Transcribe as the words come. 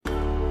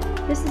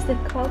This is the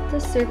Call to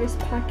Service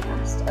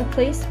podcast, a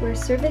place where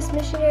service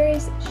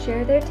missionaries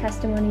share their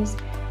testimonies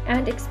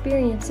and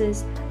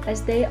experiences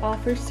as they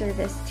offer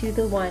service to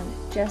the one,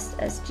 just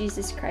as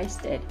Jesus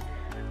Christ did.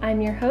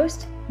 I'm your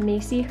host,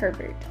 Macey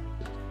Herbert.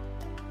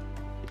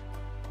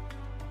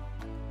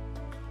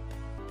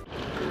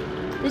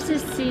 This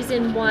is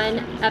season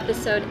 1,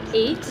 episode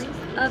 8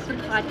 of the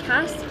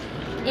podcast,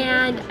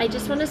 and I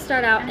just want to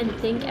start out and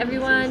thank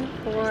everyone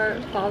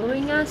for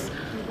following us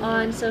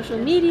on social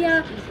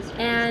media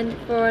and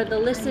for the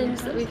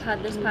listens that we've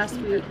had this past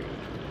week.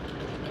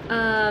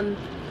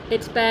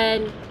 It's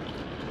been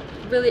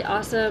really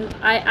awesome.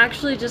 I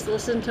actually just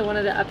listened to one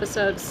of the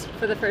episodes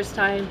for the first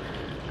time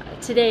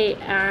today,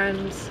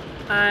 and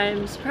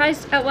I'm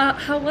surprised at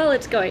how well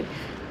it's going.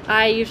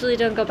 I usually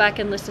don't go back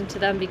and listen to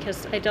them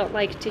because I don't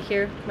like to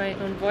hear my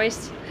own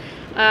voice.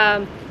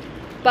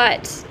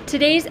 But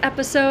today's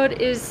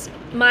episode is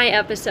my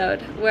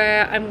episode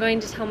where I'm going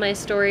to tell my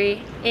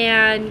story,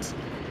 and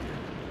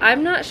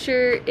I'm not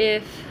sure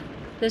if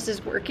this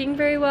is working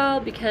very well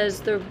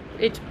because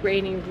it's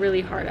raining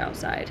really hard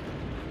outside.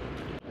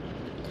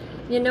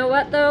 You know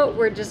what though?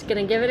 We're just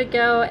gonna give it a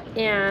go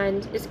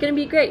and it's gonna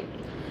be great.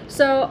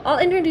 So I'll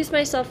introduce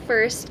myself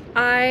first.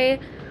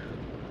 I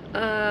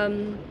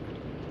am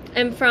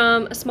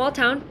from a small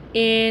town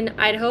in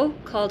Idaho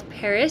called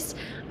Paris.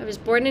 I was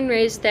born and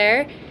raised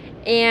there,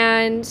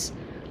 and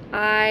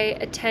I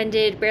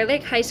attended Bear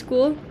Lake High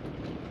School.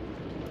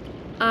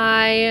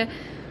 I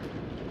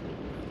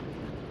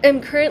am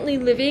currently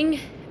living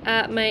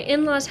at my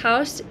in-laws'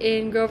 house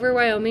in Grover,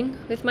 Wyoming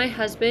with my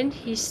husband.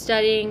 He's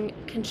studying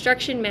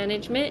construction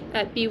management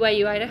at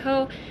BYU,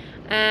 Idaho,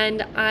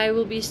 and I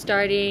will be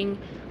starting,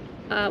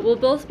 we'll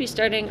both be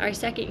starting our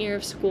second year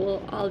of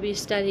school. I'll be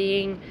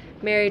studying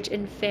marriage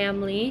and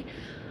family,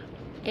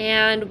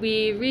 and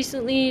we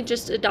recently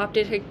just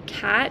adopted her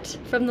cat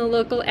from the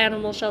local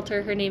animal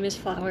shelter. Her name is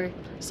Flower.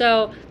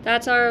 So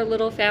that's our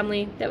little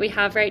family that we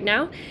have right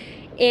now.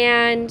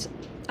 And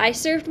I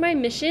served my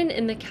mission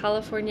in the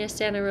California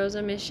Santa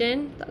Rosa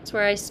mission. That's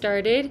where I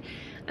started.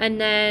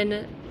 And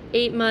then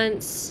 8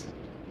 months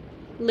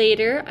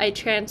later, I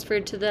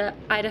transferred to the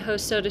Idaho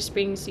Soda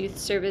Springs Youth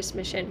Service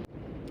mission.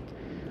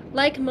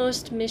 Like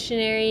most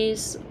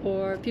missionaries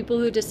or people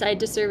who decide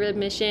to serve a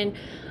mission,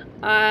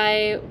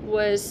 I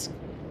was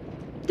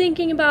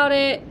thinking about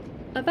it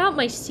about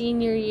my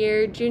senior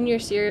year,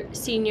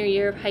 senior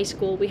year of high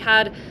school. We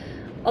had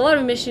a lot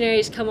of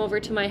missionaries come over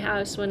to my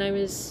house when I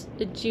was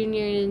a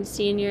junior and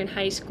senior in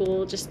high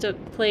school just to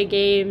play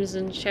games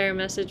and share a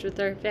message with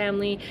our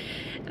family.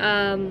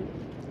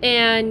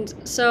 And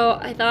so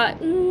I thought,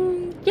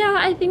 yeah,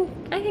 I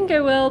think I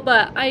will,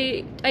 but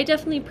I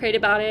definitely prayed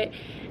about it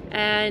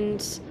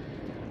and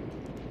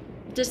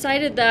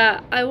decided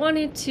that I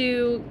wanted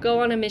to go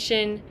on a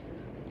mission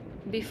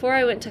before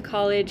I went to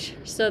college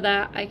so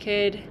that I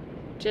could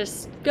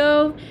just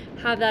go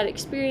have that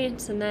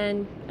experience and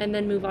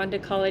then move on to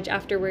college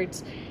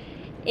afterwards.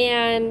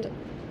 And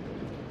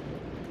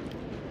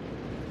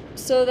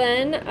so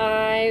then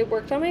I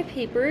worked on my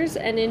papers,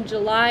 and in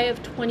July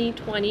of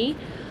 2020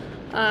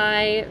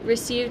 I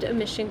received a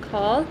mission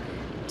call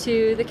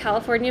to the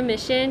California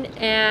mission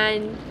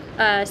and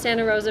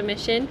Santa Rosa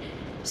mission,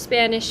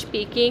 Spanish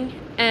speaking,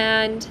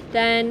 and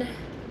then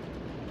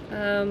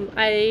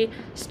I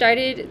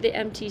started the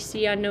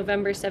MTC on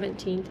November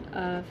 17th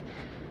of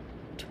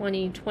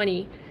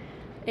 2020,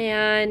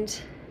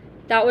 and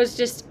that was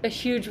just a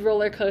huge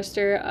roller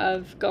coaster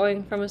of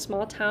going from a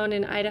small town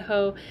in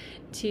Idaho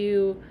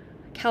to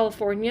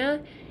California.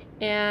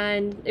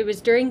 And it was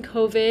during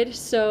COVID,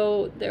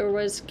 so there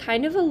was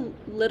kind of a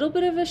little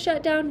bit of a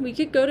shutdown. We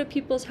could go to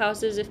people's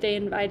houses if they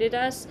invited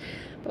us,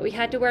 but we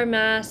had to wear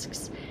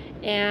masks,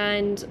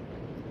 and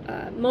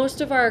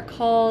most of our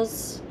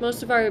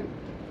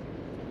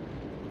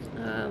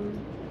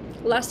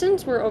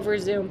lessons were over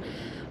Zoom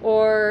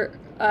or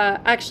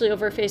actually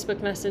over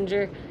Facebook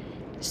Messenger.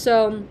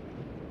 So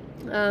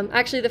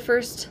actually the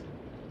first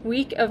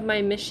week of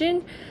my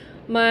mission,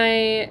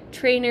 my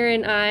trainer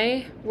and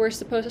I were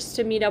supposed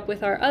to meet up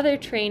with my other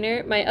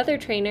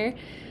trainer,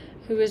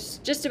 who was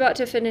just about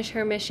to finish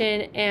her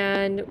mission,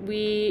 and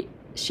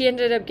she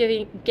ended up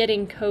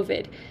getting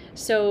COVID.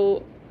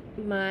 So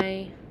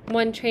my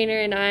one trainer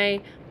and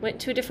I went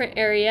to a different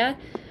area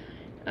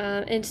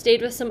and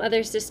stayed with some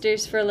other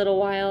sisters for a little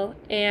while,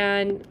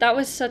 and that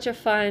was such a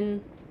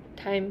fun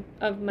time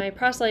of my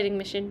proselyting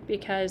mission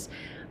because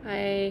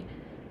I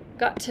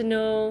got to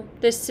know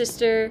this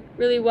sister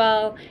really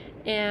well,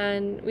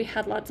 and we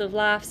had lots of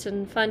laughs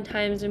and fun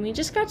times, and we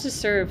just got to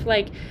serve.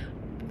 Like,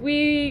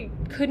 we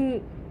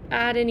couldn't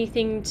add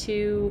anything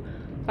to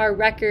our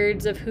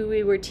records of who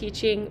we were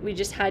teaching. We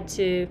just had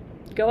to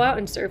go out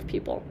and serve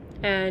people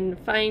and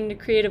find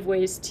creative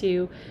ways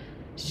to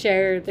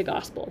share the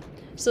gospel.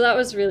 So that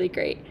was really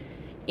great.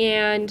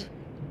 And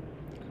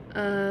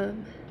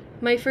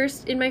my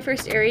first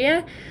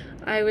area,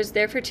 I was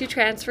there for 2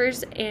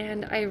 transfers,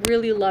 and I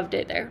really loved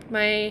it there.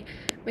 My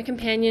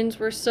companions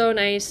were so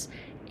nice,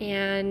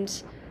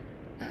 and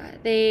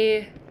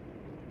they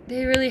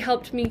they really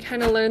helped me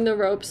kind of learn the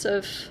ropes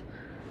of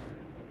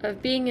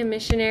being a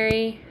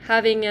missionary,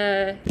 having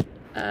a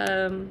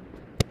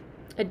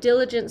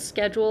diligent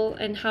schedule,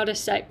 and how to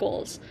set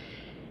goals.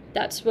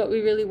 That's what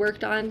we really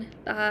worked on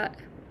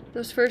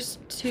those first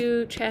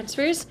 2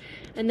 transfers.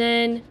 And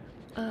then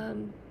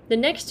the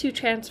next 2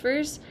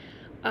 transfers,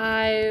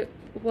 I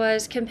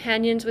was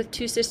companions with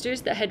 2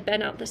 sisters that had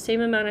been out the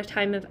same amount of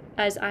time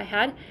as I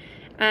had,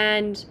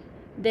 and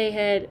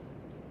the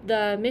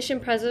mission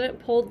president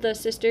pulled the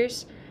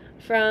sisters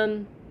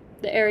from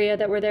the area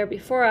that were there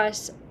before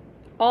us,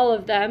 all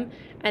of them,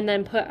 and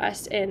then put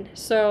us in.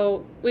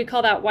 So we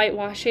call that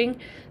whitewashing.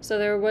 So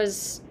there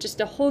was just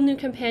a whole new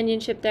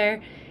companionship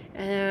there,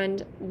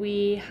 and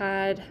we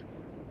had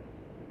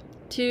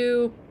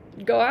to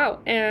go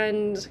out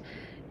and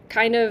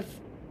kind of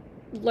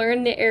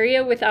learn the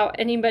area without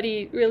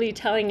anybody really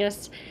telling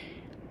us.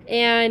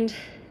 And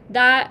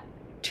that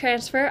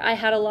transfer, I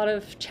had a lot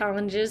of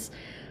challenges.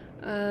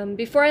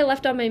 Before I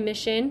left on my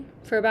mission,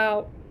 for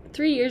about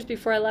 3 years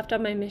before I left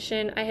on my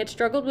mission, I had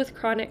struggled with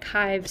chronic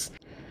hives.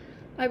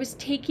 I was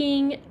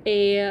taking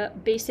a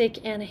basic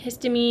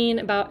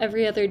antihistamine about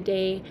every other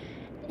day,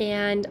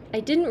 and I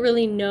didn't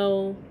really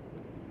know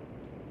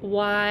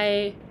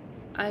why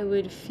I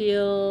would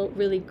feel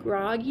really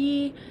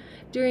groggy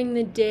during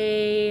the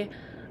day.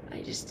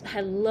 I just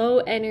had low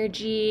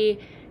energy,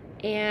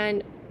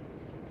 and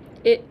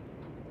it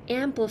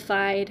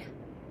amplified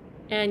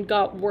and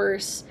got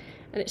worse,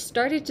 and it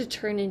started to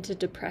turn into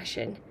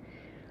depression.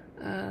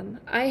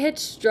 I had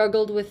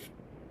struggled with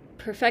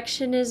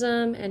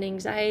perfectionism and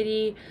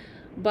anxiety,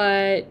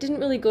 but didn't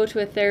really go to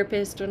a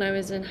therapist when I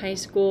was in high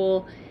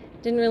school.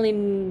 Didn't really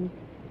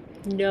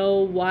know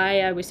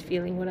why I was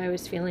feeling what I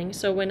was feeling.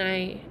 So when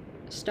I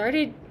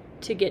started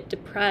to get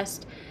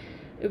depressed,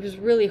 it was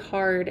really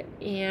hard.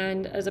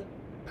 And as a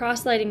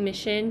proselyting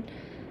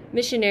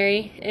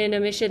missionary in a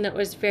mission that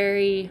was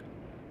very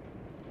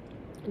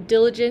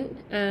diligent,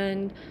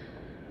 and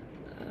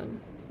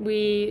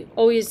we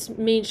always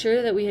made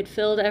sure that we had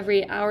filled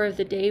every hour of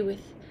the day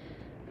with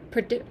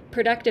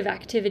productive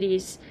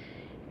activities,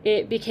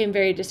 it became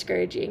very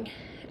discouraging.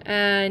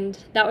 And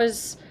that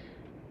was,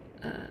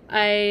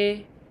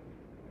 I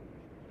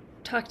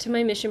talked to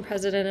my mission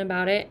president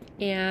about it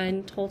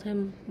and told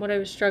him what I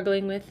was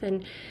struggling with,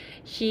 and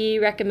he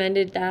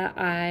recommended that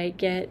I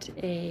get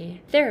a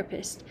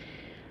therapist.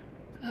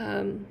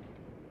 And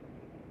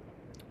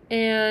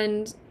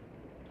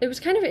it was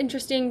kind of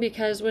interesting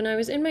because when I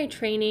was in my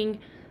training,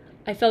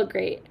 I felt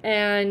great,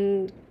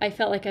 and I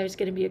felt like I was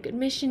going to be a good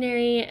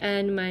missionary,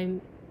 and my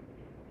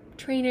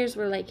trainers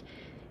were like,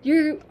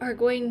 you are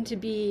going to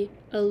be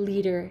a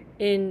leader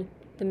in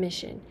the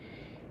mission.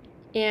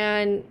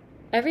 And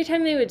every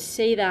time they would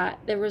say that,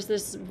 there was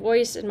this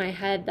voice in my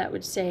head that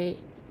would say,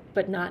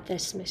 but not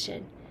this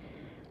mission.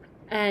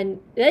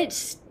 And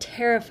it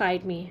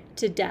terrified me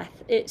to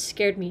death. It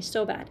scared me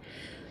so bad.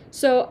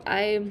 So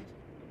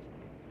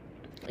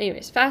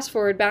anyways, fast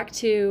forward back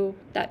to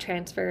that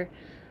transfer.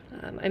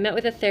 I met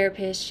with a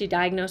therapist. She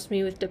diagnosed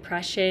me with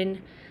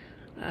depression.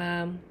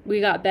 We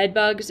got bed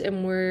bugs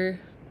and were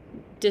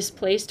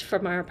displaced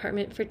from our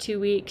apartment for 2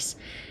 weeks.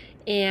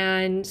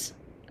 And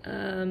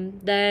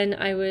then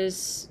I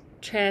was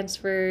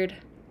transferred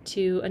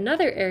to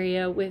another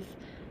area with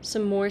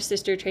some more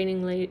sister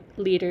training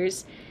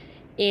leaders.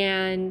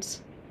 And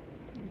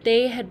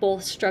they had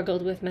both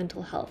struggled with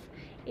mental health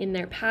in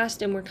their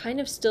past and were kind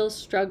of still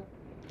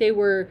they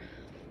were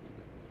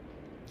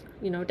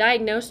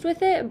diagnosed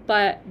with it,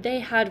 but they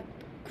had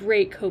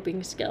great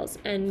coping skills,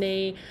 and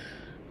they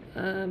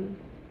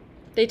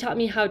taught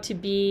me how to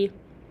be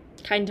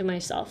kind to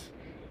myself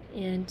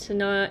and to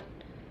not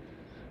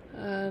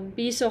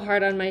be so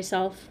hard on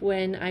myself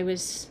when I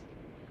was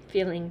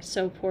feeling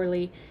so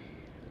poorly.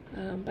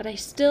 But I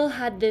still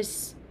had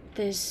this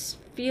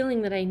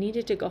feeling that I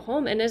needed to go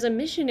home. And as a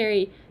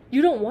missionary,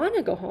 you don't want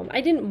to go home.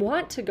 I didn't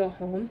want to go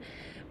home,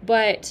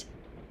 but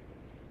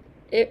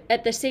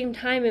at the same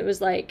time, it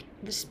was like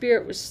the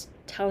Spirit was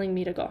telling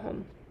me to go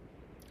home.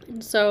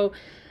 And so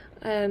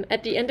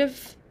at the end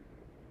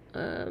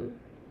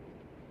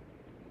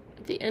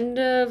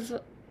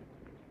of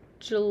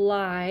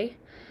July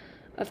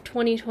of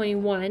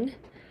 2021,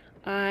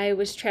 I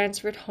was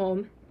transferred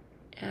home.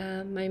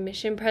 My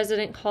mission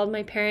president called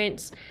my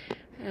parents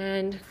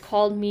and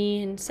called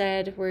me and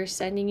said, we're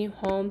sending you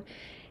home.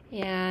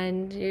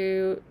 And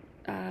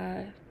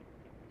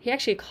he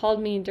actually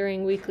called me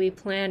during weekly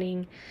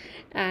planning,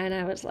 and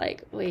I was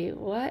like, wait,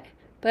 what?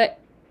 But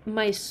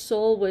my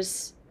soul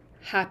was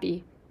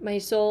happy. My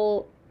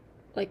soul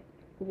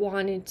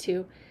wanted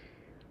to.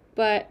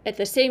 But at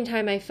the same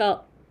time, I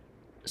felt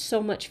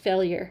so much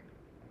failure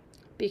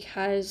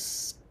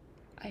because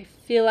I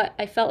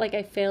felt like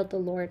I failed the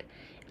Lord,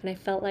 and I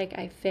felt like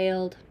I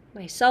failed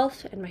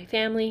myself and my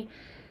family,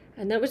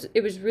 and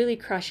it was really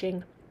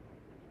crushing.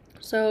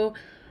 So,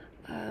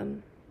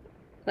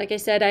 like I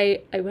said,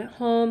 I went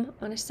home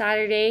on a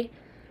Saturday,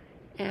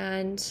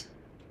 and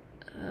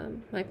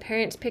my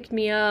parents picked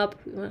me up.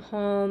 We went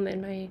home,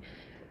 and my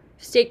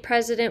stake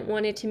president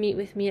wanted to meet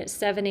with me at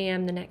 7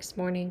 a.m. the next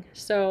morning.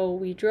 So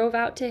we drove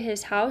out to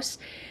his house,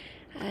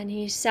 and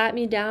he sat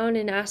me down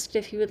and asked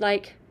if he would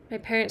like my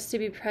parents to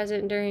be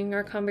present during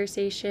our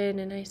conversation.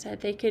 And I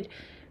said they could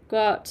go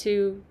out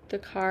to the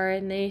car,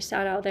 and they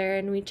sat out there,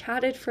 and we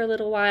chatted for a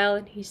little while.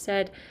 And he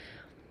said,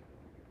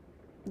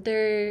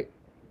 there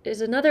is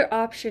another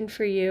option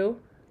for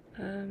you,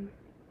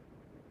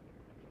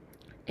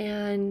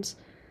 and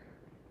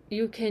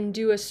you can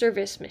do a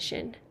service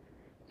mission.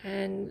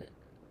 And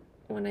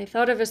when I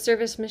thought of a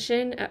service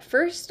mission, at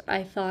first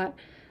I thought,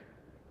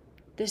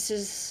 this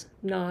is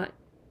not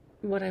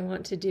what I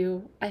want to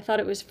do. I thought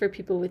it was for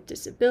people with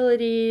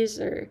disabilities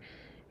or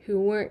who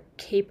weren't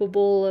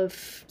capable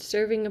of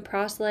serving a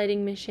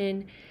proselyting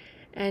mission.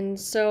 And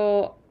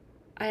so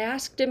I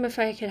asked him if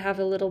I could have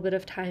a little bit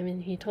of time,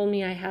 and he told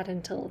me I had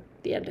until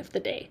the end of the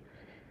day.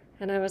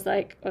 And I was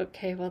like,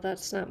 okay, well,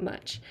 that's not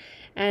much.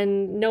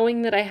 And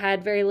knowing that I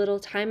had very little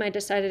time, I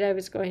decided I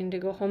was going to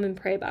go home and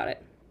pray about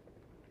it.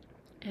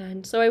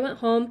 And so I went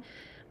home.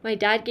 My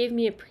dad gave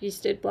me a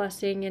priesthood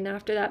blessing, and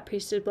after that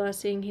priesthood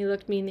blessing, he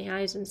looked me in the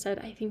eyes and said,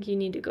 I think you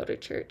need to go to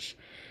church,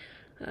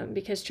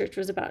 because church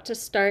was about to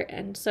start.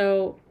 And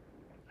so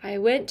I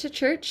went to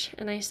church,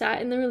 and I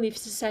sat in the Relief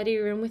Society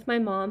room with my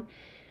mom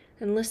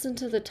and listened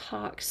to the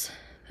talks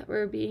that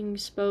were being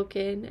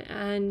spoken.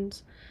 And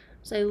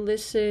as I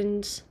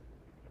listened,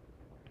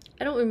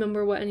 I don't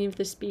remember what any of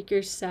the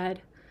speakers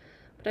said,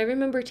 but I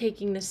remember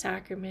taking the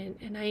sacrament,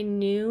 and I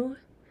knew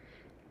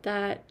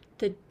that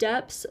the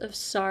depths of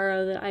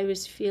sorrow that I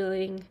was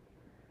feeling,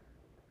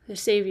 the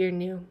Savior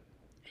knew,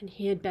 and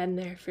he had been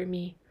there for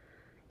me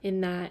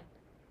in that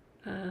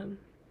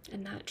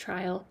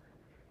trial,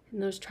 in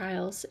those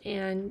trials,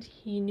 and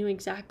he knew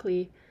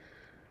exactly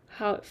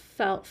how it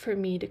felt for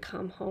me to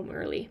come home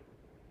early.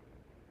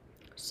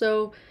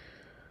 So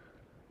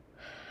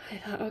I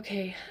thought,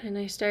 okay, and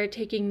I started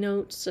taking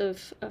notes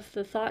of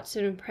the thoughts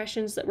and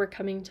impressions that were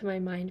coming to my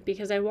mind,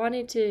 because I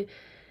wanted to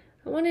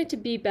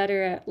be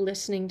better at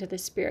listening to the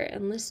Spirit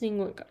and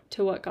listening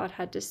to what God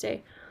had to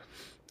say.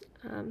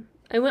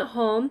 I went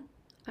home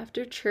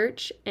after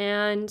church,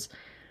 and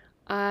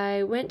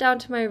I went down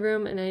to my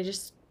room, and I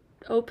just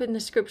opened the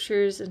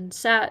scriptures and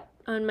sat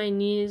on my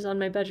knees on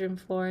my bedroom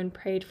floor and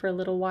prayed for a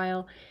little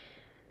while.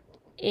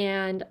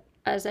 And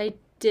as I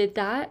did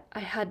that, I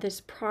had this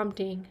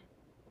prompting,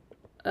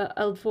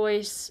 a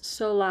voice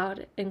so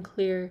loud and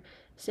clear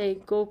say,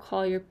 go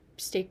call your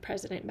stake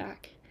president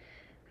back.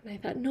 And I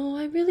thought, no,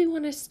 I really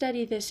want to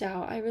study this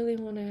out. I really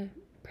want to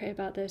pray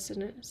about this.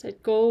 And it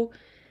said, go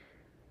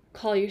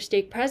call your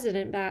stake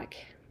president back.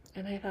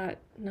 And I thought,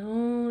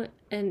 no.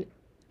 And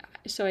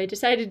so I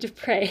decided to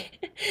pray.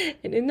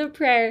 And in the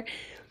prayer,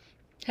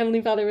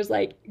 Heavenly Father was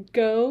like,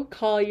 go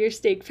call your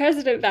stake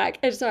president back.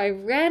 And so I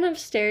ran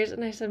upstairs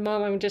and I said,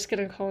 Mom, I'm just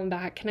going to call him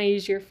back. Can I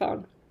use your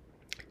phone?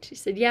 She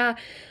said, yeah.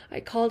 I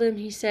called him.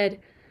 He said,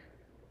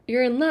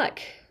 you're in luck.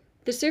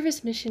 The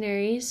service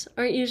missionaries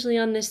aren't usually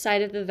on this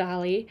side of the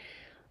valley,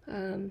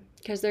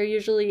 because they're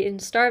usually in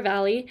Star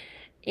Valley,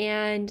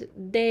 and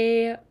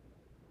they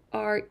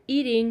are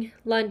eating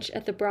lunch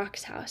at the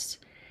Brock's house.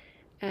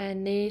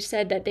 And they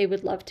said that they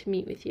would love to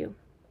meet with you.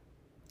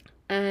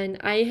 And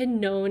I had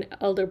known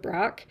Elder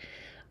Brock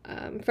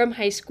from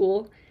high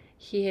school.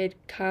 He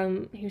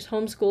was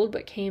homeschooled,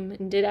 but came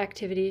and did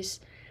activities.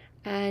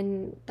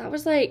 And that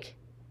was like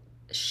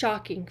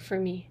shocking for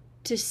me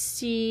to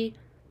see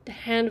the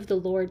hand of the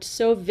Lord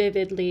so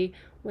vividly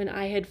when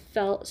I had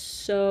felt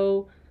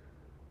so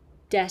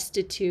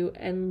destitute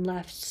and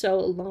left so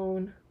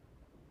alone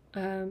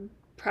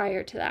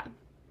prior to that.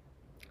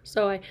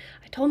 So I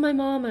told my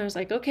mom, I was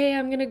like, okay,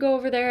 I'm going to go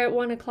over there at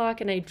 1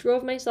 o'clock, and I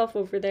drove myself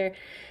over there.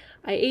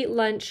 I ate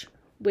lunch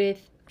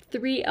with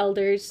 3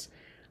 elders,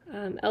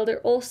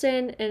 Elder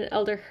Olson and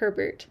Elder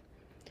Herbert,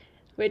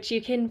 which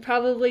you can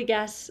probably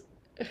guess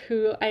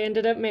who I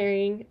ended up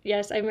marrying.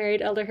 Yes, I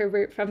married Elder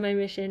Herbert from my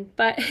mission.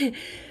 But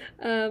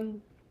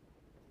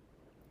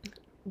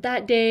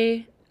that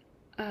day,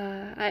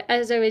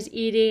 as I was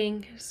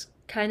eating, I was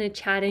kind of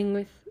chatting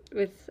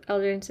with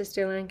Elder and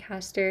Sister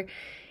Lancaster,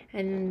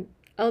 and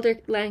Elder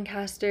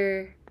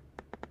Lancaster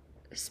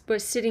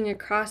was sitting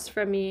across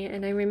from me,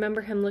 and I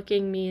remember him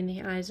looking me in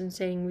the eyes and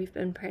saying, we've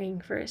been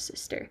praying for a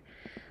sister.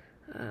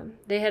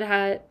 They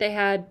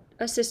had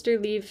a sister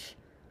leave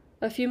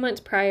a few months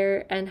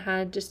prior and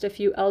had just a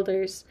few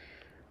elders,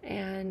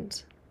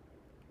 and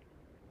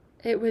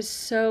it was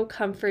so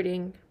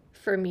comforting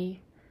for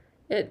me.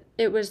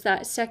 It was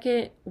that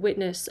second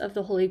witness of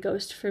the Holy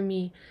Ghost for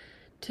me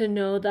to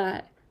know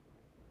that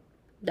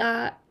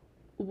that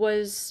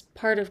was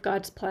part of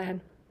God's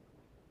plan.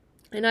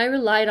 And I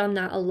relied on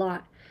that a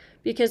lot,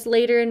 because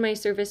later in my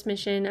service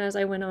mission, as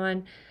I went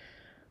on,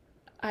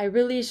 I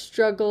really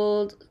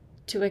struggled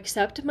to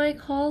accept my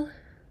call,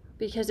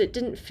 because it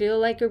didn't feel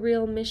like a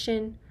real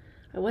mission.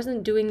 I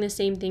wasn't doing the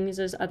same things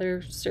as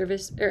other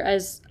service, or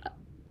as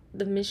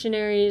the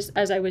missionaries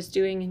as I was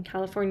doing in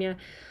California,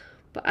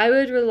 but I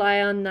would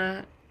rely on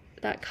that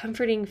that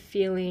comforting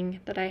feeling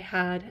that I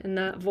had, and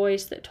that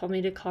voice that told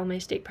me to call my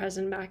stake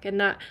president back. And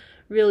that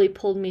really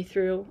pulled me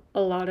through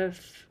a lot of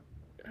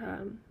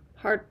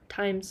hard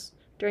times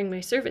during my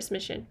service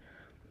mission.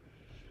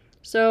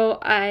 So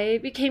I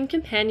became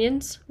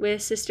companions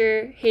with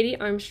Sister Haiti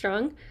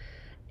Armstrong,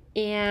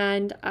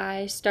 and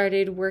I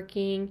started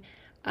working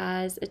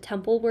as a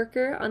temple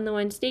worker on the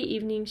Wednesday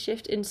evening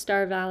shift in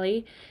Star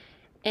Valley,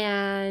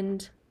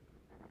 and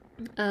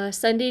a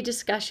Sunday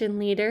discussion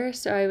leader.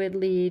 So I would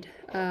lead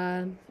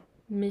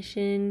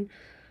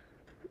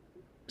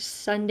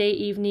Sunday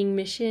evening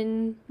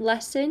mission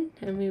lesson,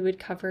 and we would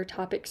cover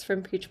topics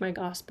from Preach My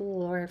Gospel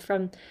or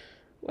from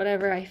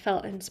whatever I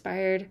felt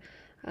inspired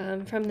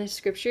from the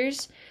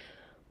scriptures.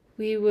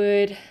 We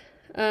would,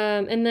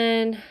 and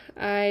then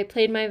I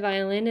played my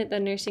violin at the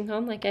nursing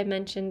home, like I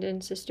mentioned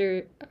in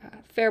Sister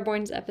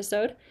Fairborn's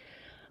episode.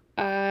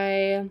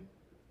 My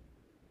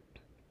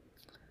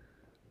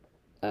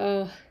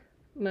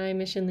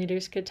mission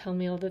leaders could tell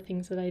me all the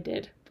things that I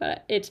did,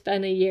 but it's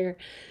been a year.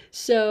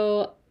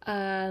 So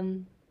I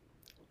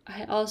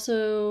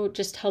also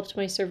just helped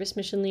my service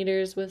mission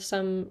leaders with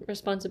some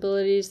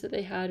responsibilities that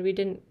they had.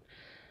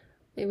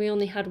 We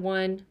only had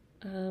one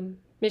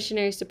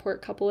missionary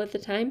support couple at the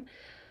time.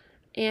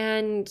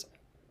 And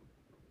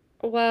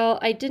while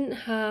I didn't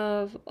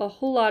have a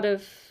whole lot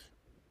of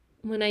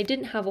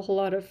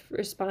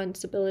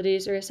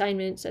responsibilities or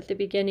assignments at the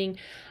beginning,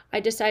 I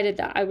decided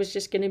that I was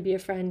just going to be a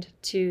friend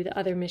to the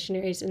other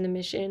missionaries in the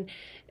mission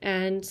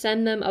and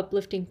send them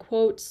uplifting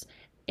quotes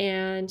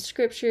and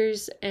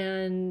scriptures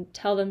and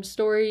tell them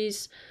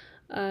stories.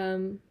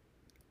 And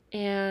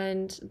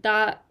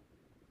that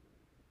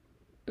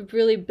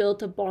really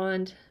built a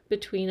bond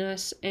between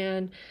us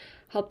and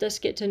helped us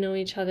get to know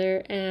each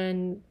other.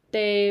 And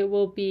they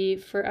will be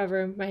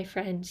forever my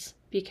friends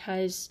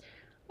because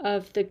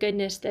of the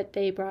goodness that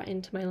they brought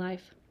into my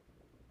life.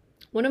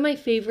 One of my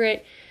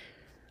favorite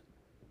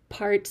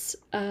parts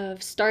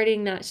of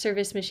starting that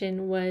service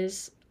mission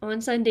was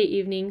on Sunday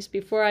evenings,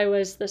 before I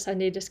was the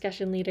Sunday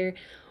discussion leader,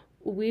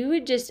 we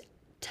would just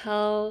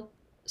tell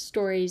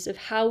stories of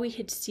how we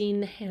had seen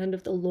the hand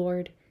of the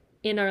Lord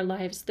in our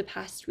lives the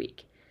past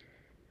week.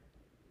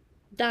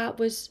 That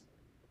was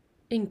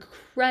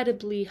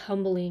incredibly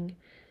humbling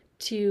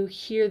to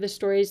hear the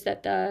stories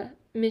that the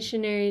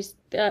missionaries,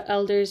 the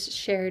elders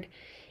shared.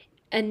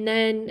 And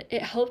then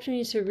it helped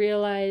me to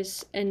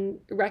realize and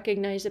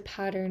recognize a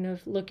pattern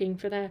of looking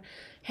for the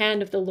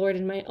hand of the Lord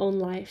in my own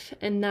life.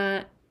 And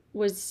that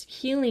was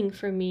healing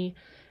for me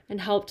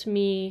and helped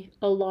me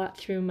a lot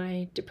through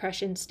my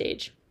depression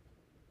stage.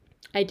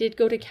 I did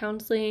go to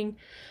counseling.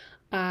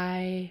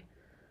 I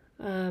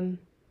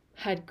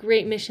had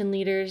great mission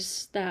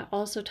leaders that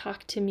also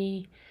talked to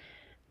me.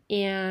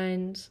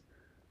 And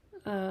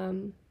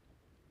the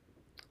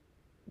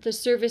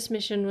service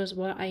mission was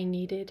what I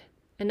needed.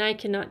 And I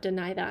cannot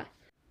deny that.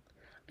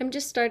 I'm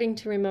just starting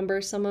to remember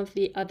some of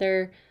the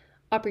other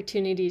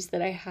opportunities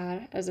that I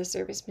had as a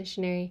service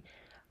missionary.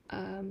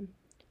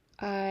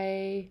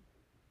 I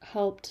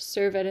helped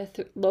serve at a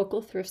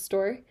local thrift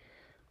store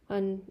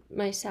on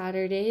my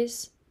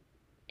Saturdays,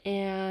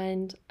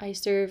 and I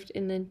served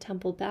in the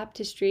Temple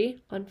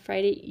Baptistry on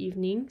Friday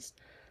evenings.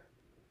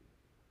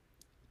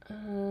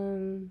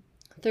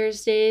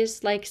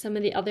 Thursdays, like some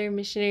of the other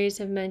missionaries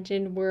have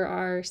mentioned, were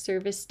our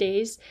service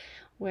days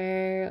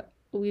where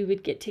we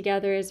would get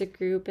together as a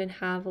group and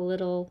have a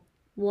little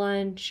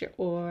lunch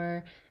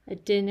or a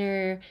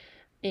dinner,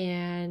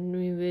 and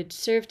we would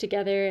serve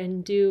together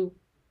and do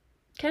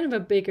kind of a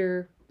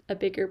bigger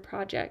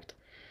project.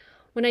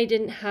 When I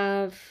didn't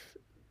have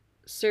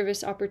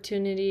service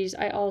opportunities,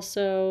 I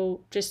also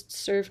just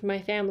served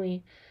my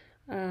family.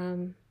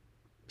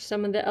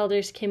 Some of the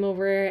elders came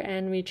over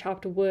and we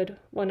chopped wood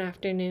one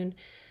afternoon.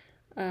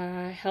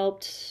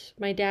 Helped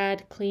my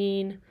dad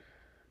clean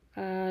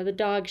the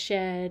dog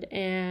shed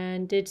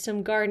and did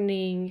some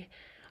gardening.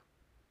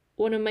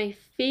 One of my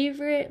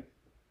favorite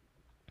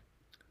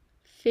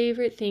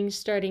things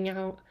starting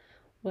out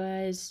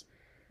was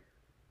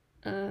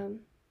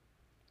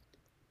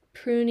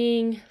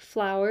pruning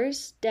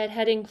flowers,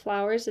 deadheading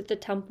flowers at the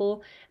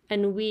temple,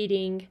 and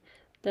weeding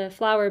the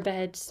flower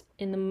beds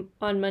on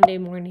Monday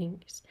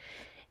mornings.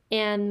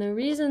 And the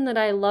reason that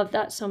I love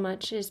that so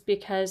much is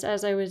because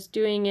as I was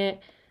doing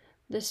it,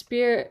 the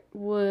Spirit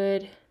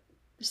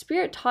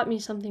taught me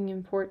something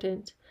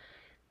important,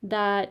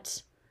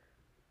 that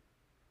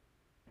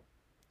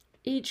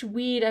each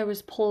weed I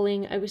was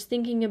pulling, I was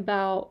thinking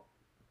about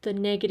the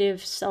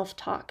negative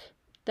self-talk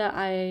that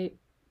I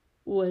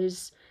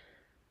was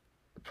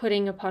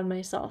putting upon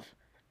myself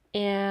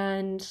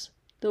and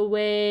the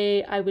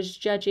way I was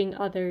judging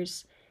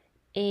others,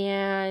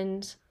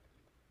 and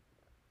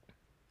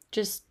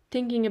just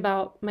thinking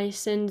about my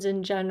sins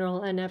in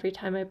general. And every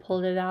time I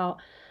pulled it out,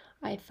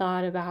 I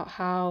thought about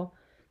how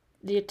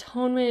the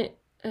atonement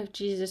of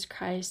Jesus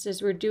Christ,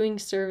 as we're doing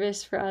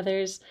service for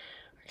others,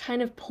 we're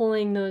kind of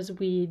pulling those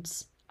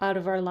weeds out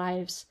of our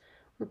lives.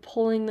 We're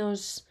pulling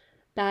those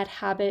bad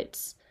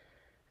habits,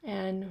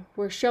 and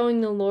we're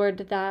showing the Lord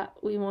that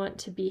we want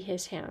to be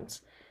His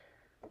hands.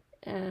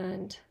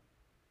 And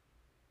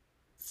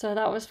so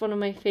that was one of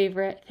my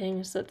favorite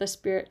things that the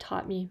Spirit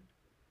taught me.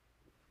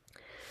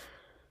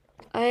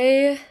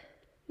 I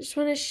just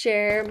want to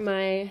share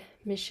my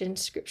mission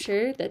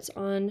scripture that's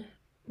on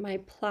my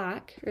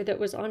plaque, or that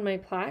was on my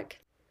plaque.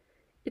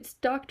 It's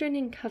Doctrine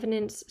and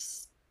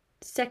Covenants,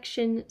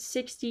 section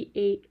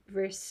 68,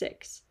 verse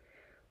 6.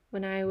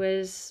 When I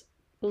was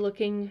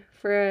looking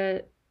for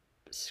a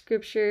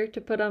scripture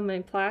to put on my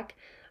plaque,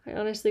 I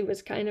honestly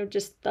was kind of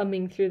just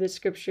thumbing through the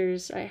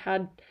scriptures. I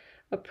had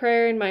a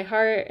prayer in my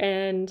heart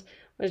and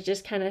was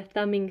just kind of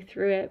thumbing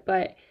through it.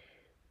 But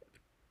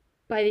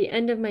by the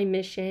end of my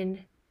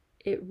mission,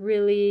 it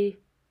really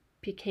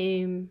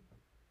became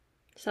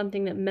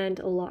something that meant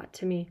a lot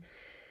to me.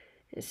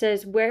 It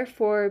says,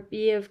 "Wherefore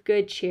be of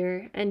good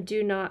cheer, and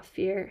do not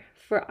fear,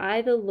 for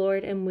I the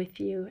Lord am with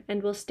you,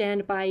 and will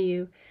stand by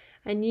you,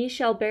 and ye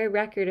shall bear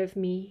record of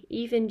me,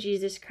 even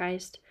Jesus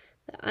Christ,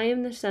 that I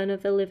am the Son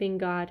of the living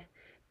God,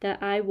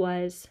 that I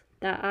was,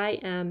 that I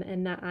am,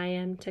 and that I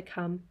am to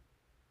come."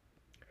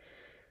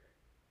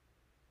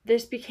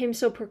 This became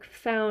so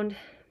profound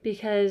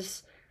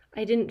because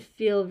I didn't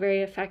feel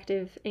very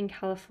effective in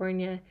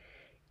California,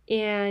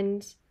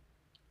 and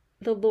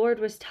the Lord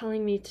was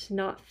telling me to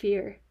not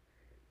fear.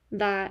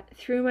 That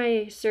through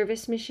my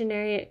service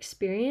missionary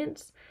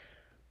experience,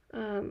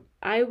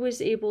 I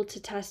was able to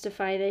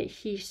testify that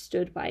He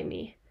stood by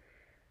me,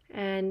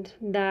 and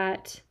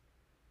that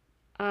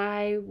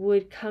I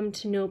would come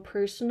to know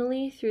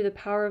personally through the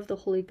power of the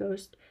Holy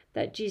Ghost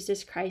that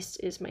Jesus Christ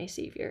is my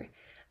Savior,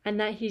 and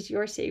that He's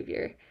your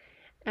Savior.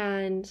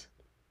 And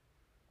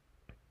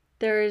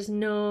there is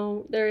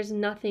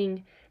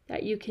nothing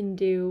that you can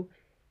do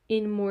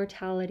in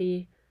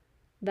mortality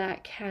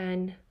that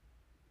can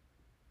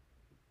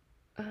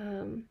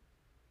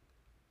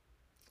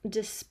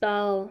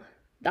dispel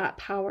that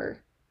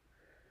power,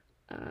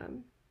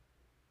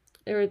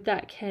 or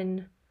that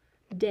can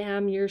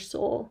damn your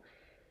soul.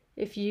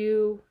 If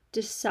you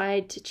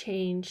decide to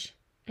change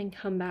and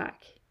come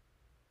back,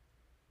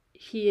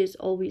 He is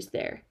always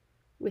there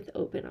with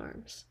open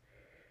arms.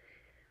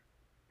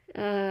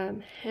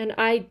 And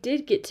I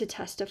did get to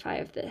testify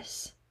of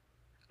this.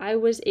 I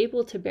was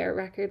able to bear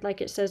record,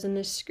 like it says in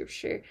this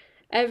scripture,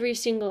 every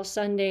single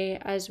Sunday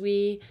as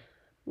we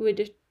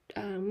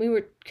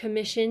were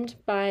commissioned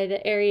by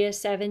the Area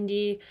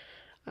 70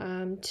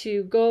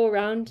 to go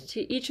around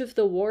to each of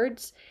the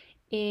wards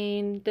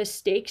in the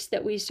stakes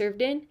that we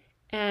served in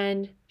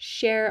and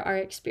share our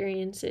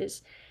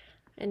experiences.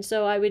 And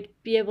so I would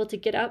be able to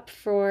get up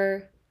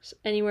for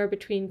anywhere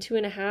between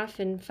 2.5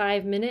 and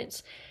 5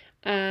 minutes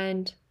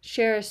and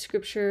share a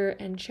scripture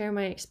and share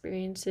my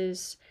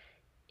experiences.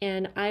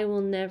 And I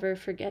will never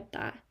forget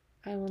that.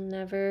 I will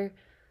never,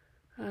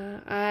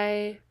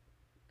 I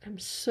am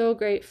so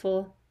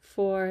grateful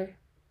for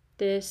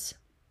this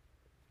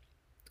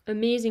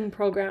amazing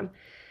program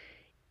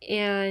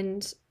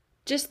and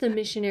just the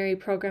missionary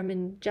program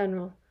in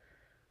general.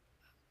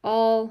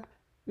 All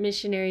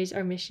missionaries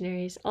are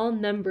missionaries. All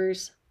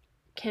members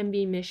can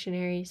be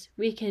missionaries.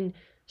 We can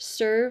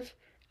serve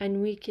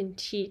and we can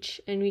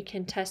teach and we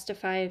can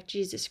testify of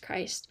Jesus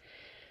Christ.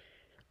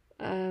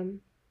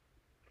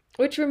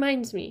 Which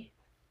reminds me,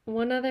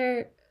 one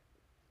other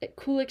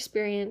cool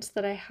experience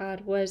that I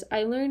had was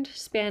I learned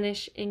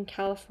Spanish in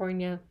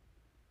California,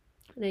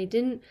 and I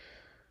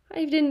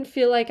didn't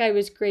feel like I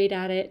was great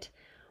at it.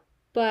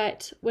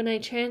 But when I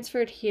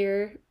transferred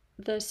here,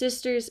 the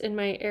sisters in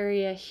my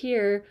area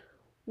here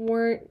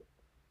weren't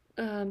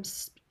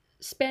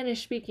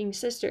Spanish-speaking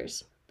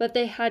sisters, but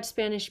they had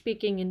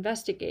Spanish-speaking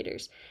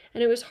investigators,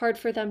 and it was hard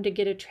for them to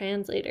get a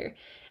translator.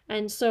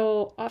 And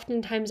so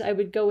oftentimes I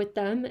would go with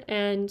them,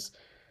 and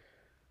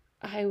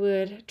I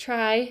would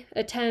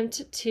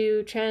attempt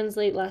to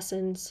translate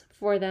lessons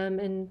for them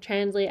and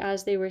translate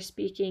as they were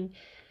speaking.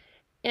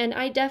 And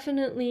I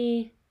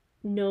definitely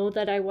know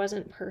that I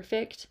wasn't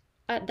perfect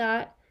at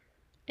that,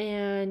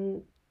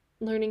 and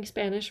learning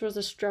Spanish was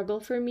a struggle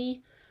for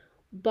me,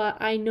 but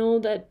I know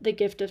that the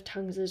gift of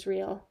tongues is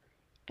real,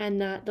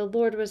 and that the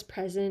Lord was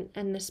present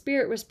and the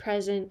Spirit was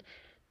present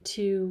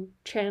to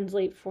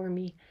translate for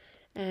me,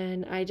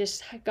 and I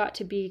just got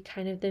to be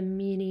kind of the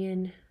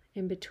median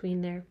in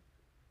between there.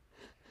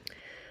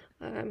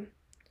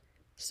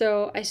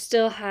 So I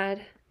still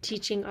had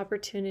teaching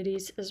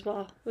opportunities as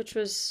well, which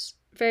was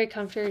very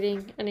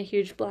comforting and a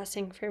huge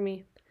blessing for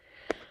me.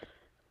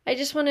 I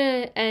just want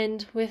to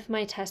end with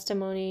my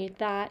testimony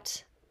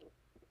that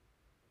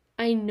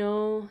I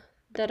know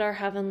that our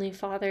Heavenly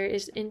Father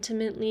is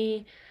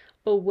intimately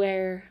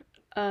aware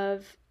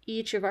of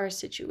each of our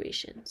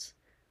situations.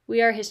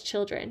 We are His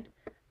children,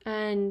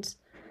 and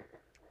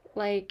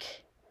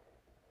like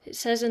it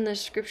says in the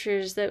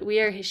scriptures that we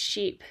are His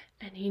sheep,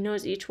 and He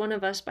knows each one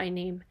of us by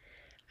name,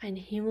 and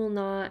He will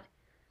not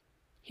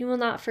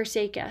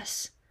forsake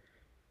us.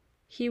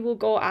 He will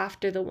go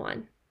after the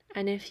one,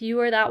 and if you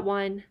are that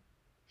one,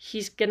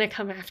 He's gonna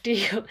come after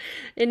you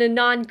in a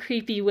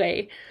non-creepy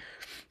way.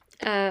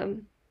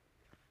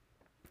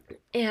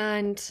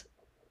 And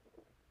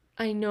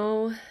I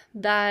know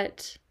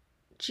that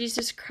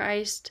Jesus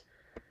Christ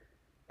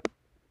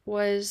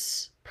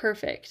was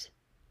perfect,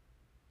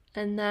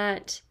 and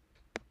that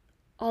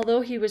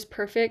although he was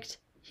perfect,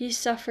 he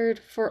suffered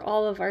for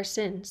all of our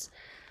sins,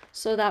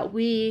 so that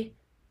we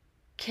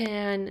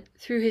can,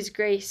 through his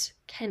grace,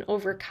 can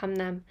overcome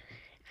them,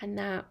 and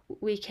that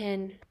we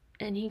can,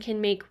 and he can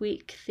make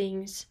weak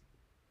things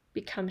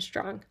become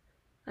strong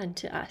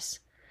unto us.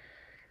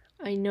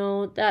 I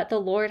know that the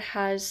Lord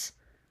has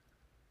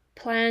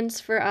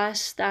plans for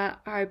us that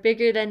are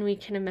bigger than we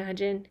can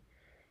imagine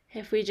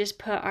if we just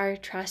put our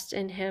trust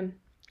in him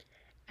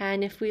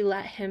and if we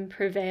let him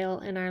prevail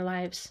in our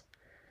lives.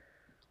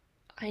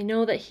 I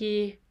know that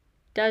he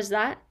does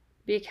that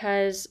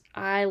because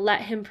I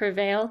let him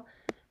prevail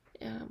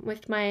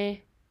with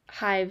my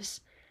hives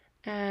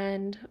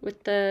and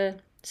with the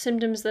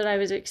symptoms that I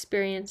was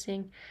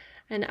experiencing,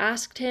 and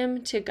asked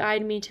him to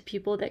guide me to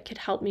people that could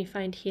help me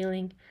find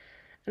healing.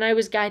 And I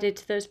was guided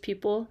to those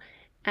people,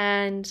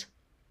 and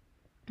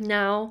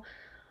now,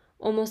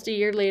 almost a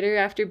year later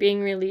after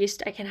being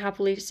released, I can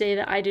happily say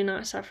that I do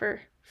not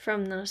suffer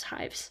from those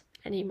hives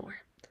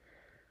anymore.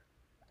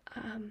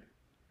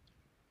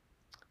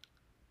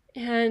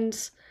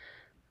 And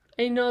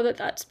I know that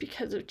that's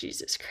because of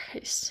Jesus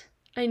Christ.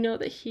 I know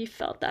that he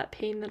felt that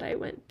pain that I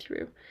went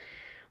through.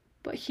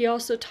 But he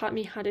also taught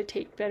me how to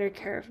take better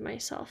care of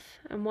myself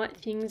and what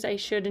things I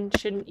should and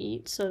shouldn't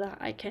eat so that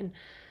I can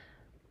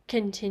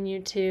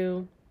continue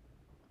to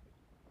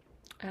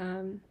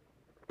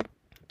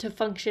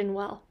function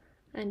well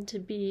and to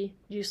be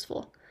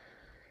useful.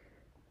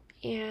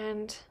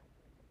 And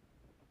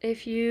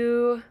if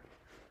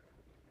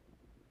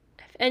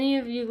any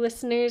of you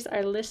listeners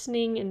are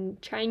listening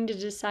and trying to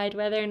decide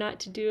whether or not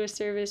to do a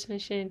service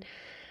mission,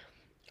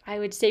 I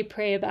would say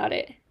pray about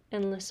it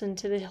and listen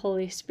to the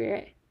Holy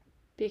Spirit,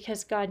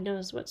 because God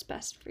knows what's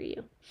best for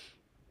you.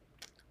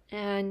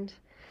 And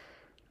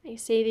I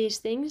say these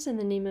things in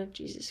the name of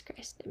Jesus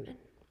Christ. Amen.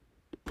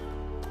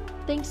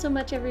 Thanks so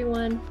much,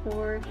 everyone,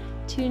 for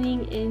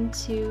tuning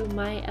into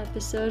my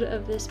episode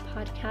of this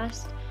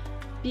podcast.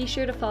 Be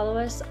sure to follow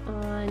us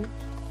on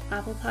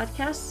Apple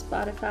Podcasts,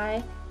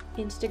 Spotify,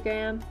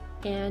 Instagram,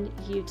 and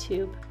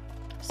YouTube,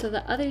 so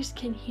that others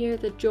can hear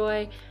the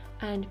joy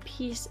and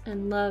peace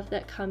and love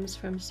that comes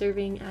from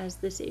serving as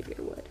the Savior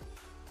would.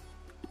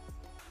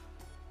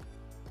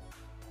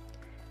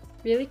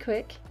 Really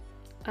quick,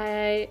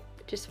 I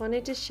just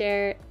wanted to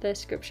share the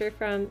scripture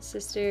from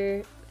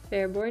Sister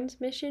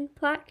Fairborn's mission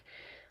plaque.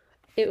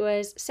 It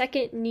was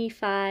 2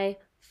 Nephi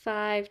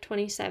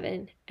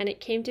 5:27, and it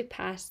came to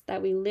pass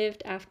that we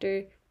lived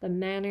after the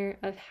manner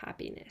of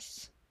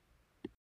happiness.